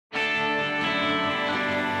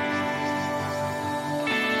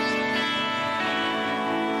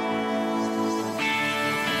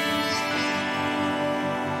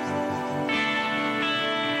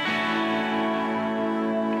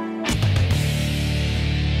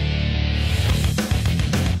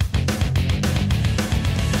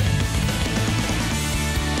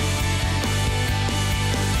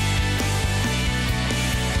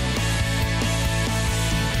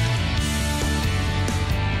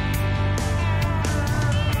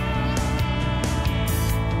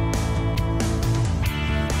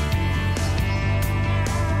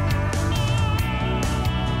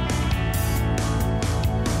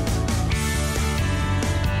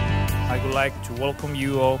like to welcome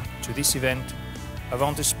you all to this event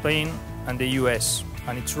about Spain and the US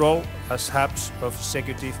and its role as hubs of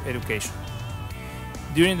executive education.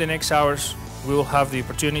 During the next hours, we will have the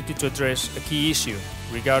opportunity to address a key issue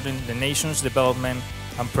regarding the nation's development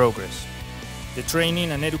and progress, the training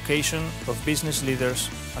and education of business leaders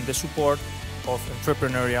and the support of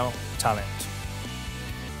entrepreneurial talent.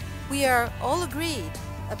 We are all agreed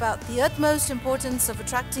about the utmost importance of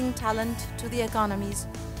attracting talent to the economies,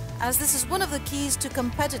 as this is one of the keys to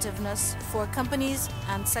competitiveness for companies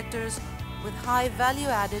and sectors with high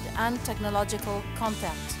value-added and technological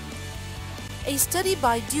content. A study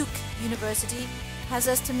by Duke University has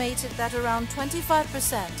estimated that around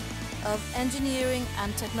 25% of engineering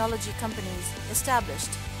and technology companies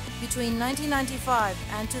established between 1995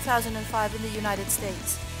 and 2005 in the United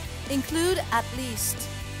States include at least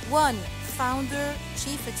one founder,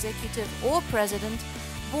 chief executive, or president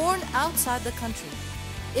born outside the country.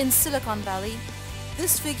 In Silicon Valley,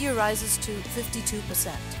 this figure rises to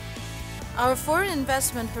 52%. Our foreign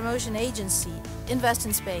investment promotion agency, Invest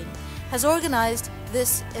in Spain, has organized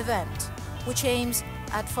this event, which aims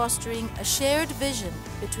at fostering a shared vision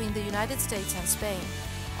between the United States and Spain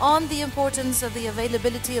on the importance of the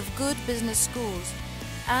availability of good business schools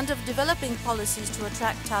and of developing policies to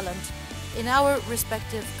attract talent in our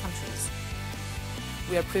respective countries.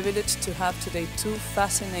 We are privileged to have today two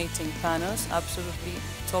fascinating panels, absolutely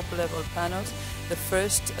top-level panels. The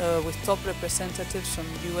first with top representatives from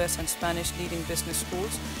US and Spanish leading business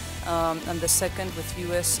schools, and the second with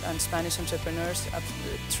US and Spanish entrepreneurs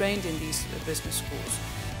trained in these business schools.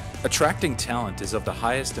 Attracting talent is of the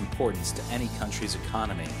highest importance to any country's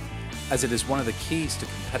economy, as it is one of the keys to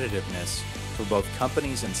competitiveness for both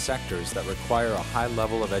companies and sectors that require a high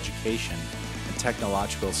level of education and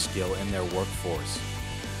technological skill in their workforce.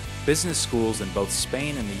 Business schools in both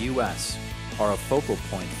Spain and the US are a focal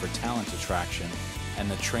point for talent attraction and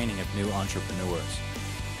the training of new entrepreneurs.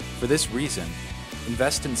 For this reason,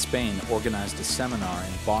 Invest in Spain organized a seminar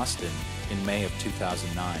in Boston in May of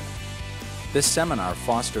 2009. This seminar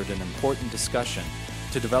fostered an important discussion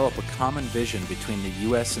to develop a common vision between the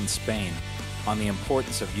US and Spain on the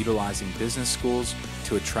importance of utilizing business schools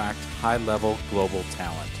to attract high-level global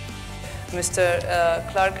talent. Mr.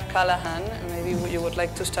 Clark Callahan, maybe you would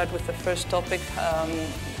like to start with the first topic.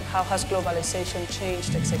 How has globalization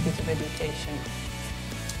changed executive education?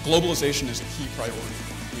 Globalization is a key priority.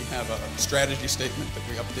 We have a strategy statement that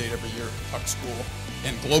we update every year at the Tuck School,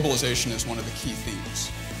 and globalization is one of the key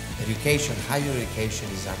themes. Education, higher education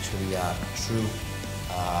is actually a true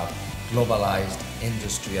globalized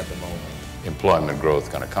industry at the moment. Employment growth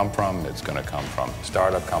going to come from? It's going to come from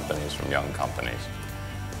startup companies, from young companies.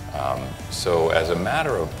 So as a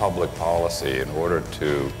matter of public policy, in order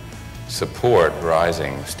to support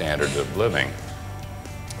rising standards of living,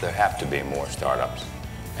 there have to be more startups.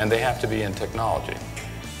 And they have to be in technology,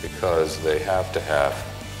 because they have to have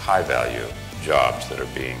high-value jobs that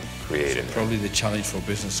are being created. So probably the challenge for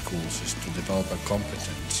business schools is to develop a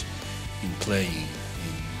competence in playing,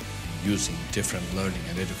 in using different learning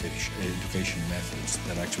and education methods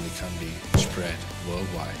that actually can be spread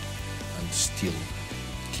worldwide and still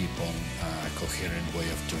keep on a coherent way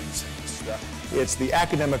of doing things. It's the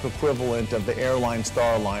academic equivalent of the Airline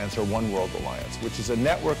Star Alliance or One World Alliance, which is a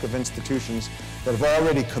network of institutions that have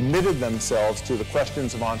already committed themselves to the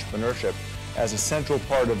questions of entrepreneurship as a central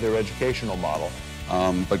part of their educational model.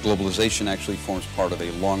 But globalization actually forms part of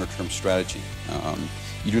a longer-term strategy.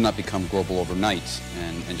 You do not become global overnight,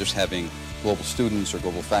 and just having global students or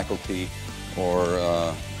global faculty or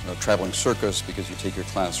a traveling circus because you take your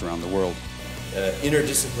class around the world.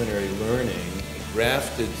 Interdisciplinary learning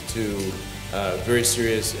grafted to very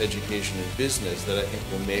serious education and business that I think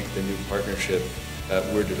will make the new partnership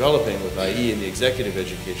we're developing with IE in the executive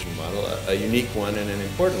education model a unique one and an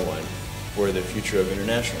important one for the future of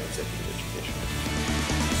international executive education.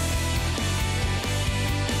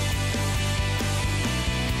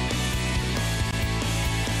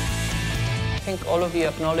 I think all of you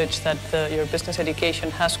acknowledge that your business education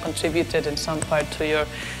has contributed in some part to your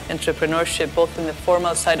entrepreneurship, both in the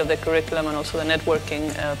formal side of the curriculum and also the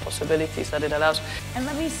networking possibilities that it allows. And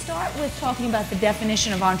let me start with talking about the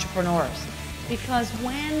definition of entrepreneurs. Because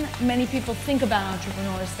when many people think about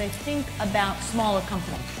entrepreneurs, they think about smaller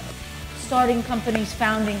companies. Starting companies,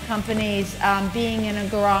 founding companies, being in a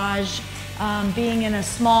garage, being in a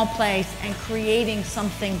small place and creating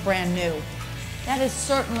something brand new. That is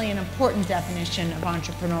certainly an important definition of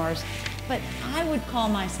entrepreneurs, but I would call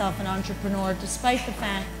myself an entrepreneur despite the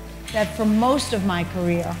fact that for most of my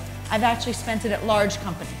career, I've actually spent it at large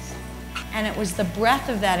companies. And it was the breadth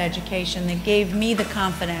of that education that gave me the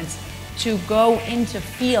confidence to go into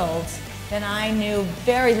fields that I knew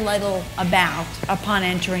very little about upon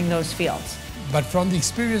entering those fields. But from the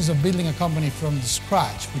experience of building a company from the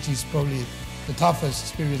scratch, which is probably the toughest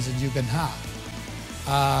experience that you can have,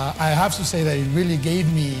 I have to say that it really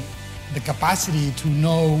gave me the capacity to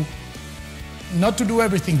know, not to do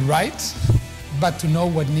everything right, but to know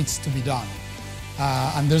what needs to be done.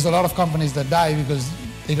 And there's a lot of companies that die because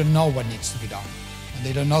they don't know what needs to be done. And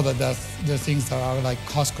they don't know that there are things that are like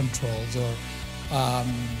cost controls or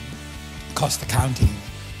cost accounting.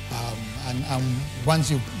 And once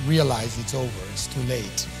you realize it's over, it's too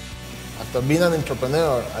late. After being an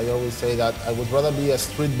entrepreneur, I always say that I would rather be a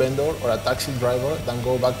street vendor or a taxi driver than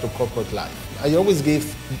go back to corporate life. I always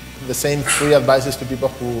give the same 3 advices to people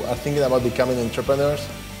who are thinking about becoming entrepreneurs.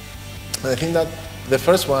 And I think that the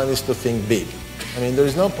first one is to think big. I mean, there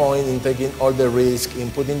is no point in taking all the risk,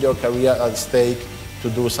 in putting your career at stake to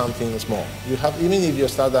do something small. You have, even if you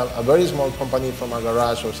start a very small company from a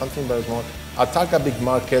garage or something very small, attack a big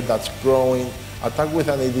market that's growing, attack with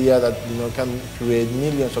an idea that can create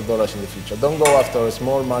millions of dollars in the future. Don't go after a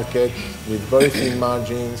small market with very thin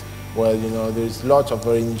margins where there's lots of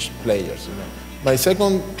very niche players. My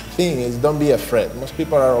second thing is don't be afraid. Most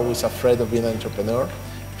people are always afraid of being an entrepreneur.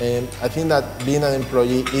 And I think that being an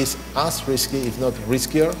employee is as risky, if not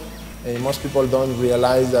riskier. And most people don't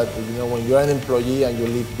realize that when you're an employee and you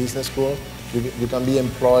leave business school, you can be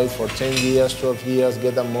employed for 10 years, 12 years,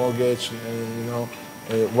 get a mortgage,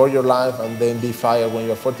 work your life, and then be fired when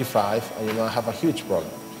you're 45, and have a huge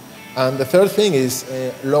problem. And the third thing is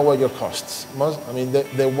lower your costs.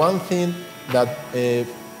 The one thing that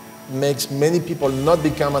makes many people not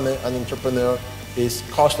become an entrepreneur is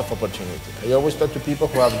cost of opportunity. I always talk to people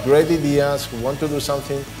who have great ideas, who want to do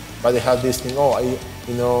something, but they have this thing,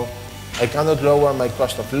 I cannot lower my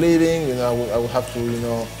cost of living, I will have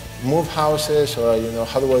to, move houses, or,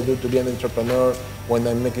 how do I do to be an entrepreneur when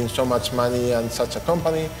I'm making so much money and such a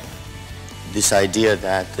company? This idea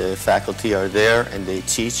that the faculty are there and they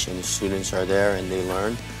teach and the students are there and they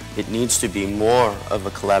learn, it needs to be more of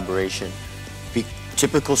a collaboration.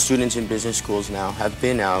 Typical students in business schools now have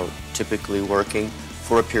been out typically working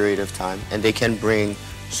for a period of time, and they can bring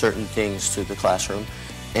certain things to the classroom.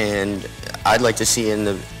 And I'd like to see in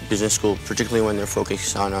the business school, particularly when they're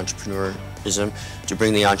focused on entrepreneurism, to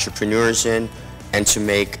bring the entrepreneurs in and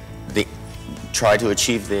to try to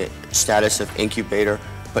achieve the status of incubator,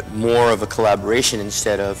 but more of a collaboration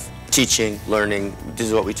instead of teaching, learning, this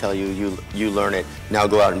is what we tell you, you learn it, now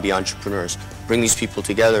go out and be entrepreneurs. Bring these people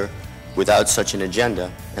together without such an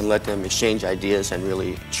agenda and let them exchange ideas and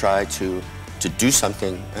really try to do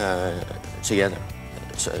something together.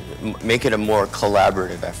 So make it a more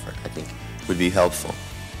collaborative effort, I think, would be helpful.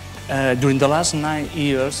 During the last 9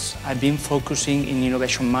 years, I've been focusing in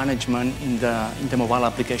innovation management in the mobile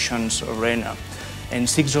applications arena, and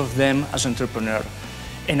 6 of them as entrepreneur.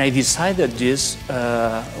 And I decided this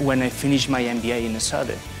when I finished my MBA in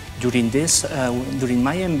Sociedad. During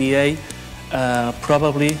my MBA,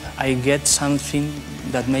 probably I get something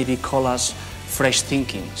that maybe call us fresh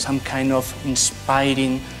thinking, some kind of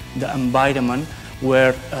inspiring the environment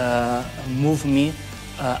where move me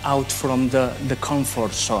out from the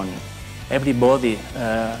comfort zone. Everybody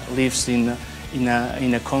lives in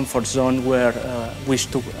a comfort zone where wish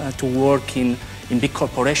to work in big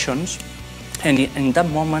corporations, and in that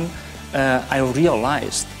moment I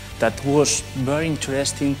realized that it was very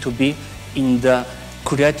interesting to be in the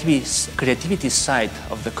creativity side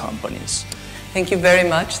of the companies. Thank you very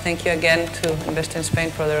much. Thank you again to Invest in Spain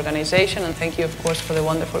for the organization, and thank you, of course, for the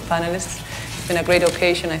wonderful panelists. It's been a great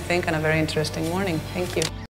occasion, I think, and a very interesting morning. Thank you.